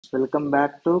Welcome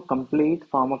back to Complete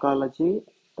Pharmacology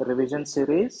Revision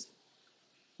Series.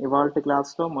 ఇవాల్టి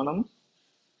క్లాస్లో మనం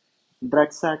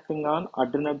drugs acting on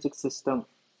అడ్రినర్జిక్ system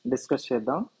discuss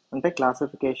చేద్దాం. అంటే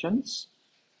classifications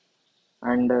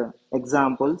and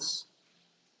examples,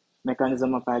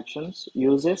 mechanism of actions,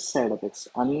 uses, side effects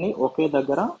అన్నీ ఒకే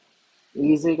దగ్గర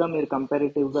ఈజీగా మీరు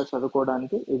కంపారిటివ్గా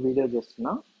చదువుకోవడానికి ఈ వీడియో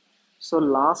చేస్తున్నా. సో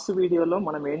లాస్ట్ వీడియోలో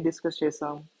మనం ఏం డిస్కస్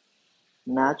చేసాం?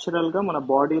 న్యాచురల్గా మన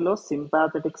బాడీలో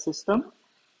సింపాథెటిక్ సిస్టమ్,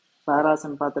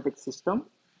 పారాసింపాథెటిక్ సిస్టమ్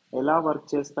ఎలా వర్క్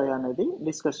చేస్తాయి అనేది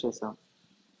డిస్కస్ చేసాం.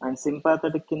 అండ్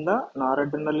సింపాథెటిక్ కింద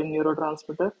నారడ్రినలిన్ న్యూరో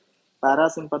ట్రాన్స్మిటర్,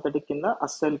 పారాసింపాథెటిక్ కింద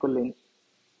అసైల్కోలిన్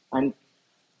and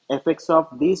effects of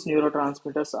these neuro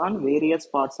transmitters on various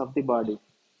parts of the body.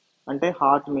 అంటే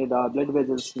హార్ట్ మీద, బ్లడ్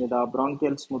వెజల్స్ మీద,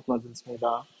 బ్రాంకియల్ స్మూత్ మజిల్స్ మీద,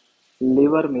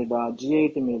 లివర్ మీద,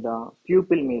 జిఐటి మీద,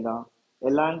 ప్యూపిల్ మీద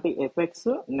ఎలాంటి ఎఫెక్ట్స్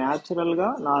న్యాచురల్గా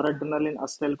నారడ్రినలిన్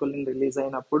అసైల్కోలిన్ రిలీజ్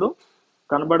అయినప్పుడు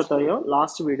కనబడతాయో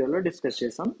లాస్ట్ వీడియోలో డిస్కస్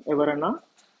చేసాం. ఎవరైనా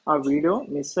ఆ వీడియో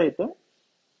మిస్ అయితే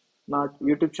నా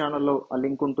యూట్యూబ్ ఛానల్లో ఆ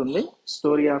లింక్ ఉంటుంది,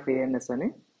 స్టోరీ ఆఫ్ ఏఎన్ఎస్ అని.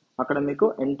 అక్కడ మీకు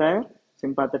ఎంటైర్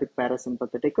సింపాథెటిక్,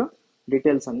 పారాసింపాథెటిక్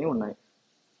డీటెయిల్స్ అన్నీ ఉన్నాయి.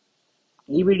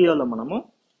 ఈ వీడియోలో మనము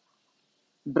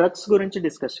డ్రగ్స్ గురించి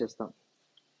డిస్కస్ చేస్తాం.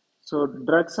 సో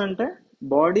డ్రగ్స్ అంటే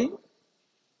బాడీ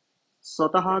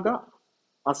స్వతహాగా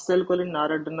అసైల్కోలిన్,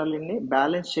 నారడ్రినలిన్ని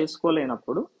బ్యాలెన్స్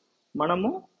చేసుకోలేనప్పుడు మనము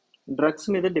డ్రగ్స్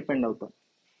మీద డిపెండ్ అవుతాం.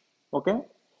 ఓకే,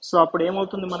 సో అప్పుడు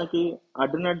ఏమవుతుంది, మనకి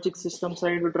అడ్రినర్జిక్ సిస్టమ్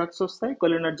సైడ్ డ్రగ్స్ వస్తాయి,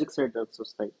 కొలినర్జిక్ సైడ్ డ్రగ్స్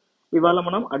వస్తాయి. ఇవాళ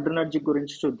మనం అడ్రినర్జిక్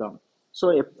గురించి చూద్దాం. సో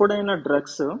ఎప్పుడైనా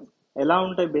డ్రగ్స్ ఎలా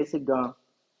ఉంటాయి, బేసిక్గా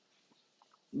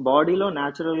బాడీలో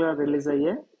న్యాచురల్గా రిలీజ్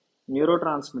అయ్యే న్యూరో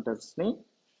ట్రాన్స్మిటర్స్ని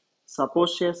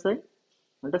సపోర్ట్ చేస్తాయి,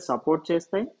 అంటే సపోర్ట్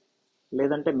చేస్తాయి,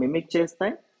 లేదంటే మిమిక్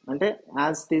చేస్తాయి, అంటే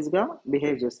యాజ్ ఇట్ ఈస్గా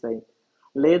బిహేవ్ చేస్తాయి.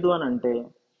 లేదు అని అంటే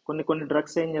కొన్ని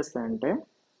డ్రగ్స్ ఏం చేస్తాయంటే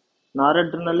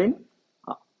నారడ్రినలిన్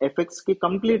ఎఫెక్ట్స్కి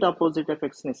కంప్లీట్ ఆపోజిట్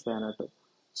ఎఫెక్ట్స్ని ఇస్తాయి అన్నట్టు.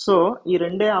 సో ఈ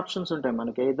రెండే ఆప్షన్స్ ఉంటాయి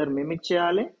మనకి, ఇద్దరు మిమిక్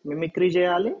చేయాలి, మిమిక్రీ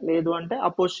చేయాలి, లేదు అంటే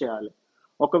అపోజ్ చేయాలి.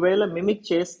 ఒకవేళ మిమిక్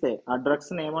చేస్తే ఆ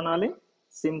డ్రగ్స్ని ఏమనాలి?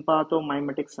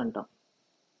 సింపాథోమైమెటిక్స్ అంటాం.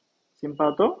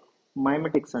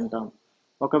 సింపాథోమైమెటిక్స్ అంటాం.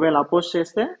 ఒకవేళ అపోజ్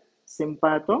చేస్తే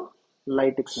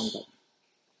సింపాథోలైటిక్స్ అంటాం.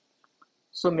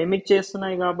 సో మిమిక్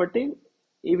చేస్తున్నాయి కాబట్టి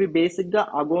ఇవి బేసిక్గా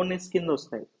అగోనిస్ట్ కింద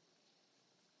వస్తాయి,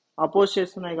 అపోజ్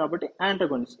చేస్తున్నాయి కాబట్టి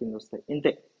యాంటగోనిస్ట్ కింద వస్తాయి,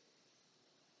 ఇంతే.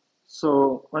 సో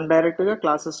మనం డైరెక్ట్గా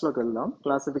క్లాసెస్లోకి వెళ్దాం.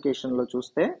 క్లాసిఫికేషన్లో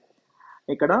చూస్తే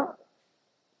ఇక్కడ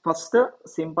ఫస్ట్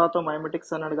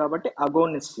సింపాథోమైమెటిక్స్ అన్నాడు కాబట్టి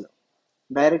అగోనిస్ట్లు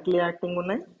డైరెక్ట్లీ యాక్టింగ్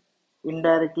ఉన్నాయి,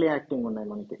 ఇండైరెక్ట్లీ యాక్టింగ్ ఉన్నాయి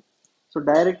మనకి. So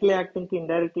directly యాక్టింగ్కి,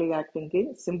 indirectly యాక్టింగ్కి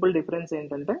simple difference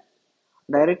ఏంటంటే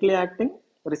డైరెక్ట్లీ యాక్టింగ్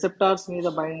రిసెప్టార్స్ మీద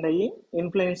బైండ్ అయ్యి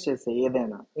ఇన్ఫ్లుయెన్స్ చేస్తాయి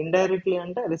ఏదైనా. ఇండైరెక్ట్లీ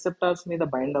అంటే రిసెప్టార్స్ మీద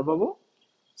బైండ్ అవ్వవు,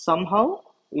 somehow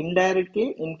indirectly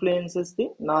influences the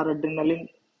నారడ్రినలిన్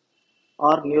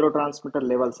are neuro transmitter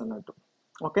levels అన్నట్టు.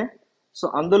 ఓకే, సో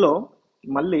అందులో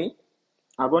మళ్ళీ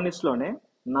అగోనిస్ట్లోనే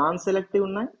నాన్ సెలెక్టివ్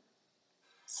ఉన్నాయి,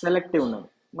 సెలెక్టివ్ ఉన్నాయి.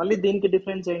 మళ్ళీ దీనికి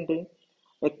డిఫరెన్స్ ఏంటి?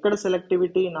 ఎక్కడ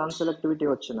సెలెక్టివిటీ, నాన్ సెలెక్టివిటీ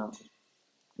వచ్చినా,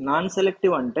 నాన్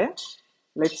సెలెక్టివ్ అంటే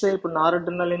లెట్స్ సే ఇప్పుడు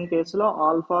నారడ్రినలిన్ కేసులో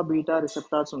ఆల్ఫా బీటా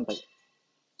రిసెప్టార్స్ ఉంటాయి.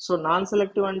 సో నాన్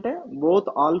సెలెక్టివ్ అంటే బోత్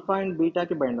ఆల్ఫా అండ్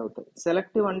బీటాకి బైండ్ అవుతాయి.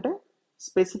 సెలెక్టివ్ అంటే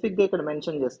స్పెసిఫిక్గా ఇక్కడ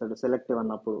మెన్షన్ చేస్తాడు సెలెక్టివ్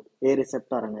అన్నప్పుడు ఏ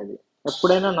రిసెప్టార్ అనేది.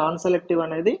 ఎప్పుడైనా నాన్ సెలెక్టివ్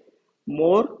అనేది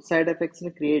మోర్ సైడ్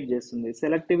ఎఫెక్ట్స్ని క్రియేట్ చేస్తుంది,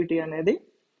 సెలెక్టివిటీ అనేది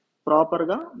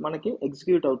ప్రాపర్గా మనకి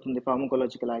ఎగ్జిక్యూట్ అవుతుంది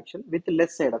pharmacological action with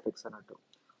less side effects అన్నట్టు.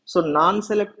 సో నాన్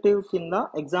సెలెక్టివ్ కింద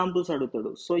ఎగ్జాంపుల్స్ అడుగుతాడు.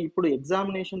 సో ఇప్పుడు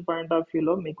ఎగ్జామినేషన్ పాయింట్ ఆఫ్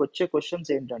వ్యూలో మీకు వచ్చే క్వశ్చన్స్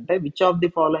ఏంటంటే which of the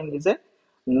following is a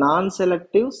non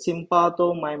selective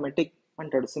సింపాథోమైమెటిక్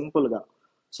అంటాడు సింపుల్గా.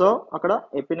 సో అక్కడ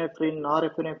ఎపినెఫ్రిన్,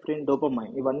 నారెఫినెఫ్రిన్,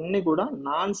 డోపమైన్ ఇవన్నీ కూడా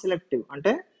నాన్ సెలెక్టివ్,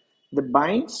 అంటే the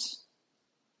binds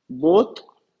both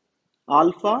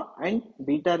alpha and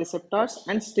beta receptors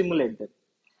and stimulate them.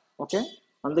 Okay,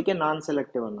 అందుకే నాన్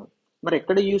సెలెక్టివ్ అన్నాం. మరి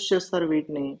ఎక్కడ యూజ్ చేస్తారు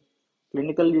వీటిని?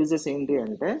 క్లినికల్ యూజెస్ ఏంటి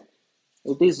అంటే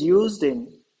it is used in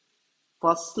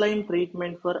first line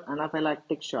treatment for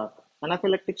anaphylactic shock.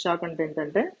 Anaphylactic shock అంటే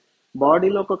ఏంటంటే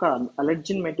బాడీలోకి ఒక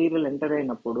అలర్జిన్ మెటీరియల్ ఎంటర్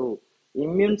అయినప్పుడు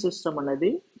ఇమ్యూన్ సిస్టమ్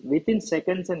అనేది విత్ ఇన్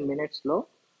సెకండ్స్ అండ్ మినిట్స్లో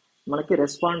మనకి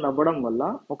రెస్పాండ్ అవ్వడం వల్ల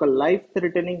ఒక లైఫ్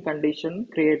థ్రెటనింగ్ కండిషన్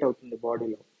క్రియేట్ అవుతుంది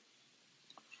బాడీలో.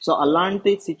 సో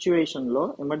అలాంటి సిచ్యువేషన్లో,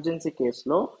 ఎమర్జెన్సీ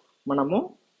కేసులో మనము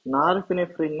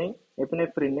నార్ఫినెఫ్రిన్ని,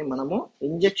 ఎపినెఫ్రిన్ని మనము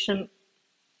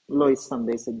ఇంజెక్షన్లో ఇస్తాం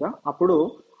బేసిక్గా. అప్పుడు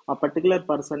ఆ పర్టికులర్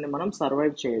పర్సన్ని మనం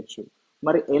సర్వైవ్ చేయొచ్చు.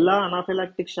 మరి ఎలా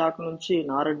అనాఫిలాక్టిక్ షాక్ నుంచి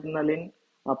నారడ్రినలిన్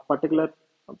ఆ పర్టికులర్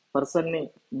పర్సన్ని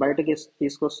బయటకి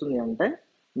తీసుకొస్తుంది అంటే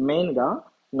మెయిన్గా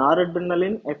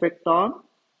నారడ్రినలిన్ effect on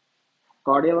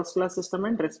cardiovascular system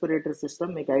and respiratory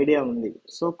system మీకు ఐడియా ఉంది.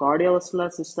 సో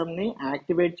కార్డియోవాస్కులర్ సిస్టమ్ని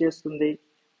యాక్టివేట్ చేస్తుంది,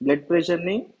 బ్లడ్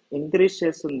ప్రెషర్ని ఇంక్రీజ్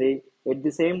చేస్తుంది, at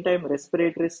the same time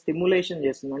respiratory stimulation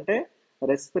చేస్తుంది, అంటే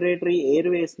రెస్పిరేటరీ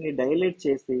ఎయిర్వేస్ని డైలేట్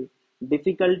చేసి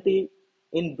డిఫికల్టీ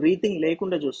ఇన్ బ్రీతింగ్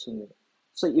లేకుండా చూస్తుంది.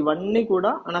 సో ఇవన్నీ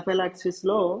కూడా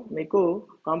అనఫైలాక్సిస్లో మీకు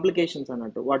కాంప్లికేషన్స్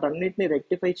అన్నట్టు. వాటన్నిటిని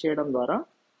రెక్టిఫై చేయడం ద్వారా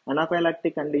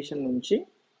అనఫైలాక్టిక్ కండిషన్ నుంచి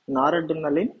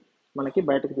నారడ్రినలిన్ మనకి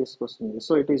బయటకు తీసుకొస్తుంది.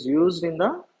 So it is used in the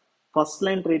first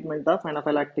line treatment of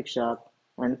అనఫైలాక్టిక్ shock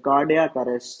and cardiac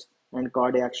arrest and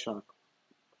cardiac shock.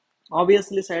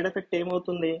 Obviously side effect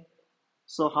ఏమవుతుంది?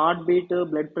 So heart beat,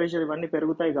 blood pressure ఇవన్నీ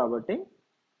పెరుగుతాయి కాబట్టి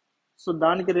సో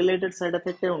దానికి రిలేటెడ్ సైడ్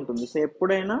ఎఫెక్టే ఉంటుంది. సో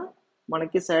ఎప్పుడైనా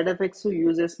మనకి సైడ్ ఎఫెక్ట్స్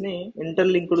యూజెస్ని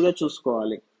ఇంటర్లింక్డ్గా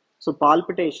చూసుకోవాలి. So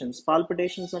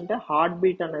palpitations అంటే హార్ట్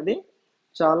బీట్ అనేది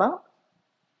చాలా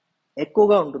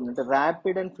ఎక్కువగా ఉంటుంది, అంటే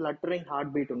ర్యాపిడ్ అండ్ ఫ్లటరింగ్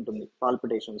హార్ట్ బీట్ ఉంటుంది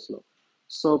పాల్పిటేషన్స్లో.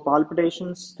 So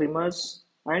palpitations, tremors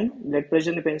and blood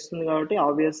ప్రెషర్ని పెంచుతుంది కాబట్టి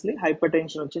ఆబ్వియస్లీ హైపర్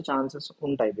టెన్షన్ వచ్చే ఛాన్సెస్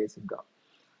ఉంటాయి బేసిక్గా.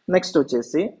 నెక్స్ట్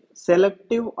వచ్చేసి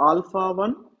సెలెక్టివ్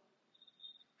ఆల్ఫా-1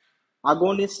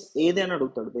 అగోనిస్ట్ ఏది అని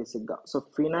అడుగుతాడు బేసిక్గా. So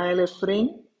ఫినైలెఫ్రిన్,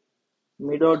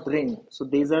 midodrine. So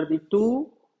these are the 2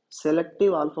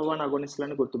 selective ఆల్ఫా-1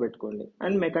 అగోనిస్ట్లని గుర్తుపెట్టుకోండి.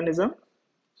 And mechanism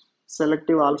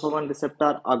selective ఆల్ఫా-1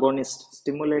 receptor agonist,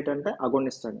 stimulate అంటే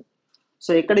అగోనిస్ట్ అని.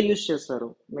 సో ఎక్కడ యూజ్ చేస్తారు?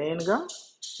 మెయిన్గా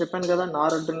చెప్పాను కదా,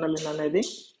 నారడ్రినలిన్ అనేది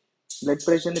బ్లడ్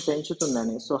ప్రెషర్ని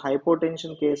పెంచుతుందని. సో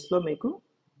హైపోటెన్షన్ కేసులో మీకు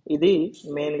ఇది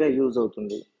మెయిన్గా యూజ్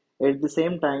అవుతుంది. At the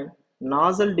same time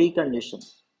nozzle decongestion.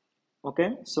 Okay,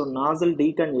 so nozzle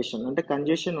decongestion అంటే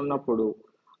కంజెషన్ ఉన్నప్పుడు,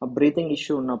 బ్రీతింగ్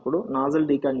ఇష్యూ ఉన్నప్పుడు నాజల్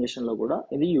డీకంజెషన్లో కూడా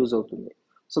ఇది యూజ్ అవుతుంది.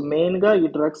 సో మెయిన్గా ఈ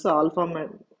డ్రగ్స్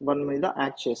ఆల్ఫా-1 మీద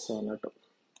యాక్ట్ చేస్తాయి అన్నట్టు.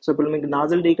 సో ఇప్పుడు మీకు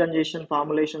నాజల్ డీకంజెషన్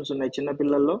ఫార్ములేషన్స్ ఉన్నాయి.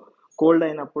 చిన్నపిల్లల్లో కోల్డ్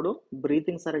అయినప్పుడు,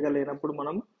 బ్రీతింగ్ సరిగా లేనప్పుడు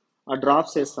మనం ఆ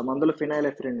డ్రాప్స్ వేస్తాం, అందులో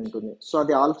ఫినైలెఫ్రిన్ ఉంటుంది. సో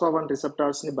అది ఆల్ఫా-1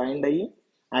 రిసెప్టార్స్ని బైండ్ అయ్యి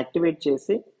యాక్టివేట్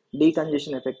చేసి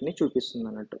డీకంజెషన్ ఎఫెక్ట్ని చూపిస్తుంది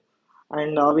అన్నట్టు.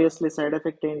 అండ్ ఆబ్వియస్లీ సైడ్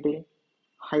ఎఫెక్ట్ ఏంటి?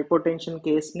 హైపోటెన్షన్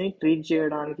కేస్ని ట్రీట్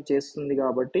చేయడానికి చేస్తుంది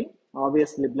కాబట్టి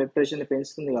ఆబ్వియస్లీ బ్లడ్ ప్రెషర్ని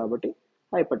పెంచుతుంది కాబట్టి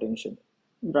హైపర్ టెన్షన్.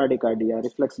 బ్రాడికార్డియా,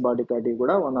 రిఫ్లెక్స్ బాడికార్డియా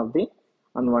కూడా one of the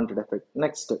unwanted effect.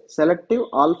 Next selective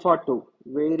ఆల్ఫా-2,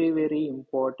 very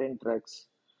important drugs.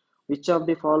 Which of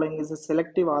the following is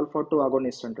selective ఆల్ఫా-2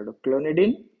 agonist అంటాడు?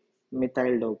 Clonidine,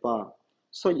 methyl dopa.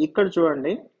 సో ఇక్కడ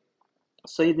చూడండి,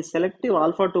 సో ఇది సెలెక్టివ్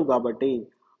ఆల్ఫా-2 కాబట్టి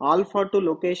ఆల్ఫా-2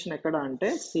 లొకేషన్ ఎక్కడ అంటే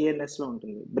సిఎన్ఎస్లో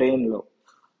ఉంటుంది, బ్రెయిన్లో.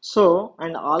 సో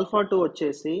అండ్ ఆల్ఫా-2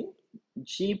 వచ్చేసి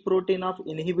G protein of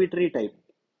inhibitory type.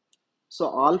 So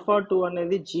ఆల్ఫా-2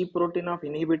 అనేది G protein of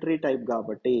inhibitory type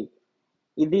కాబట్టి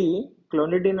ఇది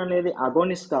క్లోనిడిన్ అనేది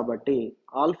అగోనిస్ట్ కాబట్టి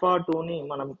ఆల్ఫా-2ని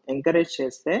మనం ఎంకరేజ్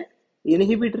చేస్తే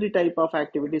ఇన్హిబిటరీ టైప్ ఆఫ్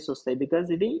యాక్టివిటీస్ వస్తాయి, బికాజ్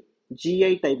ఇది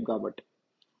జిఐ టైప్ కాబట్టి.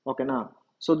 ఓకేనా?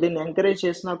 సో దీన్ని ఎంకరేజ్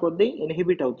చేసిన కొద్దీ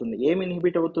ఇన్హిబిట్ అవుతుంది. ఏం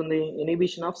ఇన్హిబిట్ అవుతుంది?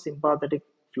 ఇన్హిబిషన్ ఆఫ్ సింపాథెటిక్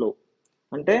ఫ్లో,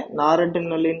 అంటే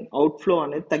నారడ్రినలిన్ అవుట్ఫ్లో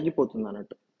అనేది తగ్గిపోతుంది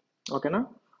అన్నట్టు. ఓకేనా?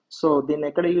 సో దీన్ని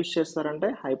ఎక్కడ యూజ్ చేస్తారంటే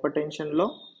హైపర్ టెన్షన్లో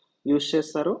యూజ్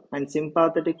చేస్తారు. అండ్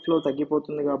సింపాథెటిక్ ఫ్లో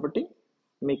తగ్గిపోతుంది కాబట్టి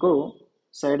మీకు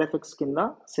సైడ్ ఎఫెక్ట్స్ కింద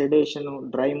సెడేషన్,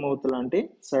 డ్రై మౌత్ లాంటి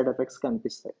సైడ్ ఎఫెక్ట్స్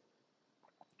కనిపిస్తాయి.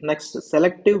 Next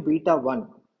selective బీటా-1.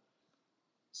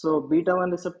 So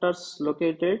బీటా-1 receptors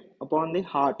located upon the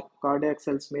heart, cardiac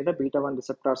cells మీద బీటా-1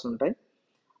 రిసెప్టార్స్ ఉంటాయి.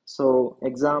 So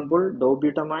example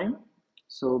డోబ్యూటమైన్.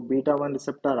 So బీటా-1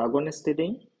 receptor agonist ఇది.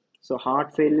 సో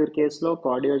హార్ట్ ఫెయిల్యూర్ కేసులో,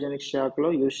 కార్డియోజెనిక్ షాక్లో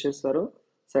యూజ్ చేస్తారు.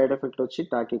 సైడ్ ఎఫెక్ట్ వచ్చి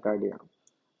tachycardia.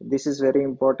 This is very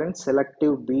important.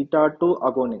 Selective బీటా-2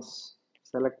 agonist,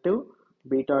 selective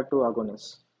బీటా-2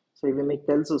 agonist. So ఇవి మీకు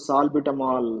తెలుసు,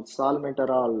 సాల్బిటమాల్,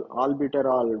 సాల్మెటరాల్,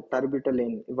 ఆల్బిటరాల్,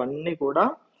 టర్బిటలిన్, ఇవన్నీ కూడా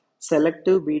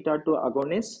సెలెక్టివ్ బీటా-2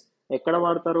 అగోనిస్ట్. ఎక్కడ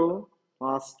వాడతారు?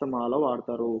 ఆస్తమాలో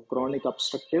వాడతారు, chronic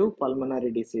obstructive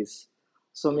pulmonary disease.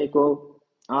 So మీకు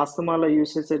ఆస్తమాలో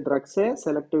యూజ్ చేసే డ్రగ్సే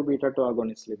సెలెక్టివ్ బీటా-2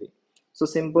 అగోనిస్ట్లు ఇవి. సో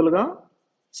సింపుల్గా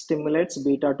stimulates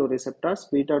బీటా-2 receptors.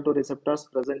 బీటా-2 receptors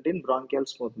present in bronchial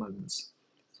smooth muscles.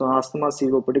 So asthma,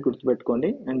 COPD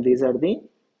గుర్తుపెట్టుకోండి. And these are the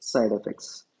side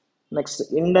effects. Next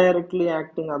indirectly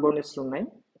acting అగోనిస్ట్లు ఉన్నాయి.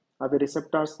 అవి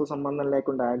రిసెప్టార్స్తో సంబంధం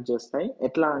లేకుండా యాక్ట్ చేస్తాయి.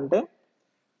 ఎట్లా అంటే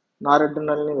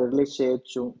నారడ్రినలిన్ రిలీజ్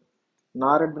చేయొచ్చు,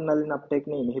 నారడ్రినలిన్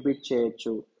అప్టేక్ని ఇన్హిబిట్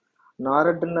చేయొచ్చు,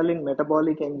 నారడ్రినలిన్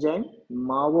మెటబాలిక్ ఎంజైమ్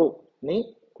మావోని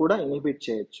కూడా ఇన్హిబిట్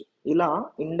చేయొచ్చు. ఇలా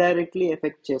ఇండైరెక్ట్లీ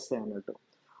ఎఫెక్ట్ చేస్తాయి అన్నట్టు.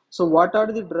 So what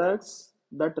are the drugs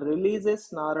that releases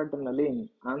నారడ్రినలిన్?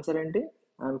 Answer ఏంటి?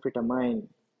 ఆంఫిటమైన్,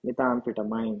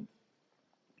 మిథాంఫిటమైన్.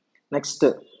 Next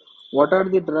what are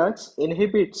the drugs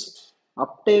inhibits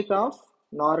uptake of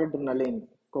నారడ్రినలిన్?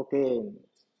 cocaine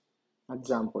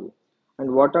example. And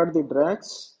what are the drugs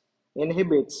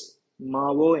inhibits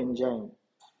MAVO enzyme?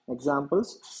 Examples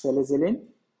salicylin,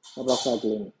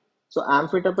 rasaglin. So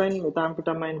ఆంఫిటమైన్,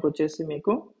 మిథాంఫిటమైన్కి వచ్చేసి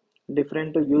మీకు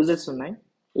different uses ఉన్నాయి.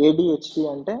 ADHD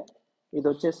అంటే ఇది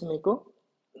వచ్చేసి మీకు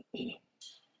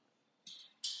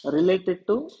related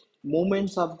to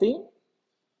moments of the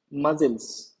muscles,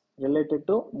 related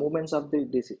to movements of the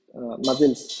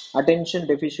muscles. Attention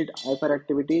deficit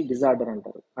hyperactivity disorder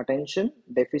అంటారు. Attention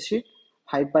deficit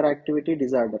hyper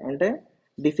disorder అంటే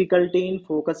difficulty in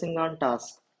focusing on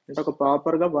task, అంటే ఒక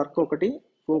ప్రాపర్గా వర్క్ ఒకటి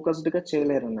ఫోకస్డ్గా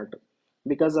చేయలేరు అన్నట్టు,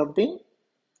 because of the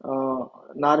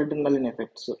నారడ్రినలిన్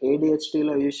effects.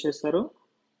 ADHDలో use చేస్తారు,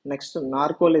 నెక్స్ట్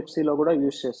నార్కోలెప్సీలో కూడా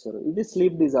యూజ్ చేస్తారు. ఇది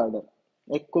స్లీప్ డిజార్డర్,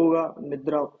 ఎక్కువగా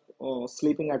నిద్ర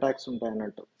స్లీపింగ్ అటాక్స్ ఉంటాయి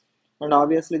అన్నట్టు. అండ్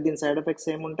ఆబ్వియస్లీ దీని సైడ్ ఎఫెక్ట్స్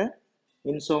ఏముంటాయి?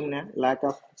 Insomnia, lack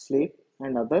of sleep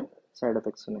and other side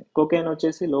effects ఉన్నాయి. కోకేన్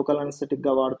వచ్చేసి లోకల్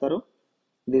అనస్థెటిక్గా వాడతారు.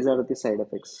 These are the side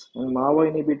effects. And Mao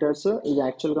inhibitors ఇవి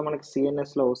యాక్చువల్గా మనకి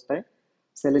సిఎన్ఎస్లో వస్తాయి.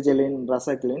 సెలిజలిన్,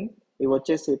 రసక్లిన్ ఇవి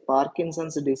వచ్చేసి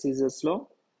పార్కిన్సన్స్ డిసీజెస్లో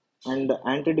అండ్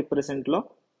యాంటీ డిప్రెసెంట్లో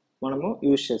మనము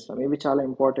యూజ్ చేస్తాం. ఇవి చాలా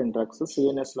ఇంపార్టెంట్ డ్రగ్స్,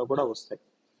 సిఎన్ఎస్లో కూడా వస్తాయి.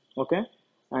 Okay,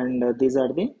 and these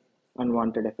are the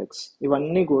unwanted effects.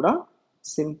 ఇవన్నీ కూడా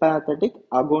sympathetic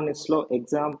అగోనిస్ట్లో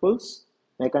examples,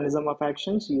 mechanism of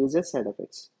actions, uses, side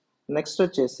effects. Next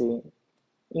వచ్చేసి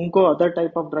ఇంకో అదర్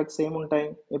టైప్ ఆఫ్ డ్రగ్స్ ఏముంటాయి?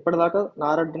 ఇప్పటిదాకా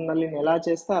నారడ్రినలిన్ ఎలా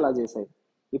చేస్తే అలా చేసాయి.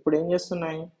 ఇప్పుడు ఏం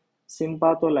చేస్తున్నాయి?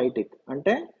 సింపాథోలైటిక్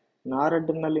అంటే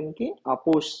నారడ్రినలిన్కి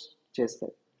అపోజ్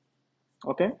చేస్తాయి.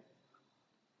 ఓకే,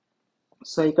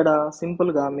 సో ఇక్కడ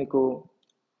సింపుల్గా మీకు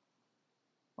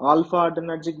ఆల్ఫా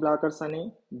అడ్రెనర్జిక్ బ్లాకర్స్ అని,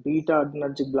 బీటా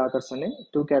అడ్రెనర్జిక్ బ్లాకర్స్ అని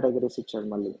 2 కేటగిరీస్ ఇచ్చాడు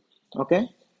మళ్ళీ. ఓకే,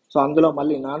 సో అందులో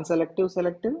మళ్ళీ నాన్ సెలెక్టివ్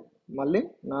సెలెక్టివ్, మళ్ళీ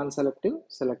నాన్ సెలెక్టివ్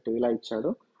సెలెక్టివ్ ఇలా ఇచ్చాడు.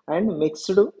 And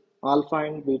mixed alpha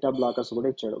and beta blockers కూడా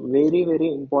ఇచ్చాడు. Very very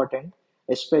important,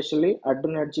 especially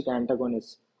అడ్రెనర్జిక్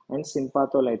antagonist and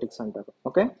సింపాథోలైటిక్స్ అంటారు.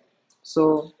 ఓకే, సో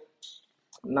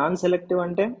నాన్ సెలెక్టివ్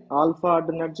అంటే ఆల్ఫా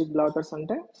అడ్రెనర్జిక్ బ్లాకర్స్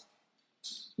అంటే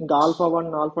ఇంకా ఆల్ఫా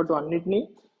 1 ఆల్ఫా 2 అన్నిటినీ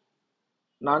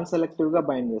నాన్ సెలెక్టివ్గా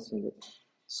బైండ్ చేస్తుంది.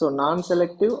 So non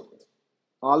selective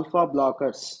alpha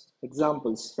blockers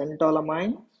examples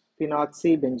ఫెంటాలమైన్,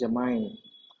 ఫినాక్సీబెంజమైన్.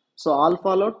 So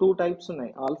ఆల్ఫాలో 2 types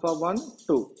ఉన్నాయి, ఆల్ఫా 1,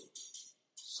 2.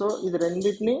 సో ఇది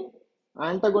రెండింటిని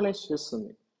యాంటగోనైజ్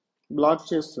చేస్తుంది, బ్లాక్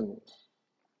చేస్తుంది.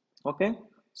 ఓకే,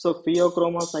 సో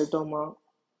ఫియోక్రోమోసైటోమా,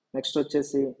 నెక్స్ట్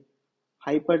వచ్చేసి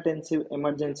హైపర్టెన్సివ్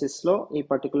ఎమర్జెన్సీస్లో ఈ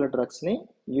పర్టికులర్ డ్రగ్స్ని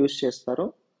యూజ్ చేస్తారు.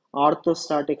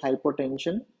 Orthostatic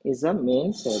hypotension is a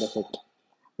main side effect.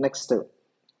 Next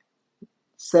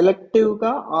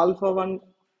సెలెక్టివ్గా alpha 1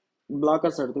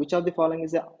 blockers అడుగుతుంది. Which of the following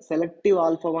is selective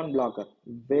alpha 1 blocker?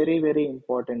 Very very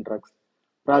important drugs.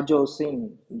 ప్రాజోసిన్,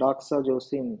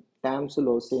 డాక్సాజోసిన్,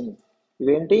 టామ్సులోసిన్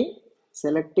ఇవేంటి?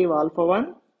 Selective alpha 1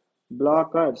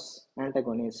 blockers,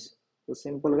 antagonist. So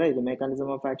సింపుల్గా ఇది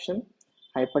mechanism of action,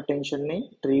 hyper టెన్షన్ని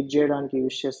treat చేయడానికి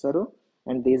use చేస్తారు.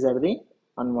 And these are the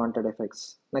unwanted effects.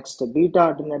 Next beta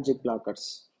అడ్రెనర్జిక్ blockers.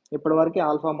 ఇప్పటి వరకు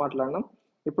alpha మాట్లాడినాం,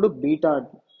 ఇప్పుడు beta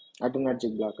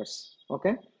అడ్రెనర్జిక్ blockers.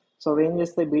 Okay, so అవి ఏం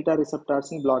చేస్తాయి? బీటా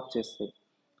రిసెప్టార్స్ని బ్లాక్ చేస్తాయి.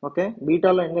 ఓకే,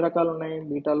 బీటాలో ఎన్ని రకాలు ఉన్నాయి?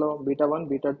 బీటాలో బీటా 1,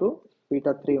 బీటా 2,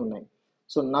 బీటా 3 ఉన్నాయి.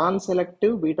 సో నాన్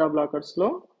సెలెక్టివ్ బీటా బ్లాకర్స్లో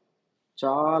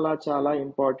చాలా చాలా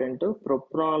ఇంపార్టెంట్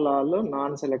ప్రొప్రాలాల్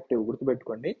నాన్ సెలెక్టివ్,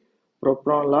 గుర్తుపెట్టుకోండి.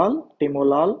 ప్రొప్రాలాల్,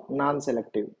 టిమోలాల్ నాన్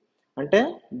సెలెక్టివ్ అంటే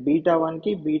బీటా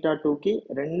 1కి బీటా 2కి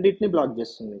రెండింటిని బ్లాక్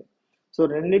చేస్తుంది. సో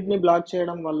రెండింటిని బ్లాక్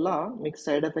చేయడం వల్ల మీకు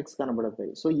సైడ్ ఎఫెక్ట్స్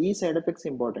కనబడతాయి. సో ఈ సైడ్ ఎఫెక్ట్స్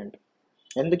ఇంపార్టెంట్.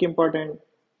 ఎందుకు ఇంపార్టెంట్?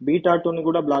 బీటా 2ని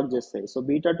కూడా బ్లాక్ చేస్తాయి. సో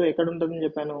బీటా 2 ఎక్కడ ఉంటుందని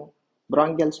చెప్పాను?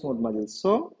 Bronchial smooth muscles.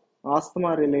 So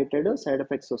asthma related side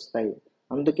effects వస్తాయి.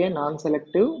 అందుకే non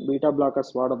selective beta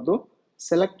blockers వాడద్దు,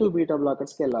 selective beta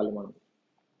బ్లాకర్స్కి వెళ్ళాలి మనం.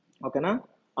 ఓకేనా?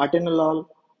 అటెనలాల్,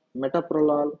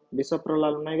 మెటప్రోలాల్,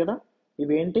 బిసప్రోలాల్ ఉన్నాయి కదా,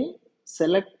 ఇవేంటి?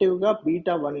 సెలెక్టివ్గా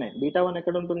బీటా 1. బీటా 1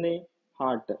 ఎక్కడ ఉంటుంది?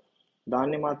 హార్ట్,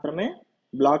 దాన్ని మాత్రమే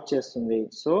బ్లాక్ చేస్తుంది.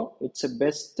 So it's a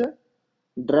best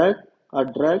drug are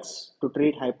drugs to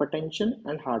treat hyper tension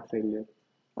and heart failure.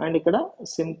 And ఇక్కడ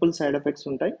సింపుల్ సైడ్ ఎఫెక్ట్స్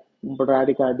ఉంటాయి,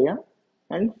 బ్రాడికార్డియా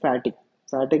అండ్ ఫ్యాటిక్.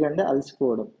 ఫ్యాటిక్ అంటే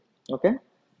అలసిపోవడం. ఓకే,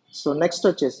 సో నెక్స్ట్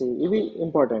వచ్చేసి ఇవి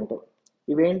ఇంపార్టెంట్.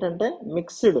 ఇవేంటంటే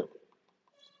mixed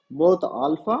both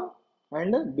alpha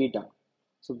and beta.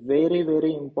 So very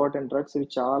very important drugs. ఇవి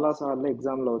చాలాసార్లు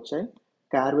ఎగ్జామ్లో వచ్చాయి.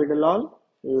 కార్బిడలాల్,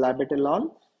 లాబెటలాల్.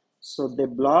 So they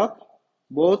black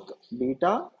both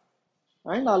beta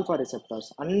and alpha receptors.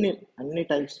 అన్ని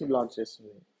టైప్స్ని బ్లాక్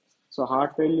చేస్తుంది. సో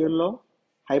హార్ట్ ఫెయిల్యూర్లో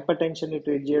హైపర్ టెన్షన్ని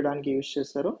ట్రీట్ చేయడానికి యూజ్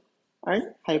చేస్తారు. అండ్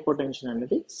హైపో టెన్షన్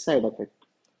అనేది side effect.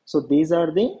 So these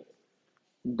are the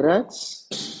drugs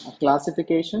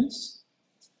classifications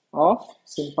of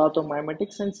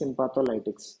సింపాథోమైమెటిక్స్ and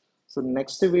సింపాథోలైటిక్స్. So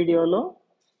next వీడియోలో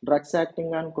డ్రగ్స్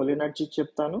యాక్టింగ్ ఆన్ కొలినర్జిక్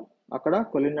చెప్తాను. అక్కడ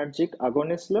కొలినర్జిక్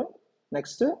అగోనిస్ట్లో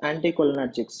next anti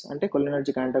కొలినర్జిక్స్ అంటే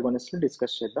కొలినర్జిక్ యాంటాగోనిస్ట్లు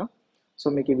discuss చేద్దాం. సో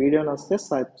మీకు ఈ వీడియో నచ్చితే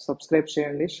సబ్స్క్రైబ్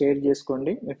చేయండి, షేర్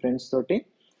చేసుకోండి మీ ఫ్రెండ్స్ తోటి,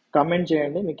 కమెంట్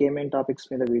చేయండి మీకు ఏమేమి టాపిక్స్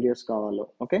మీద వీడియోస్ కావాలో.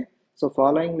 ఓకే, సో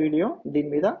ఫాలోయింగ్ వీడియో దీని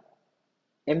మీద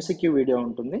MCQ వీడియో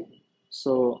ఉంటుంది.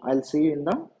 So I will see you in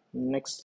the next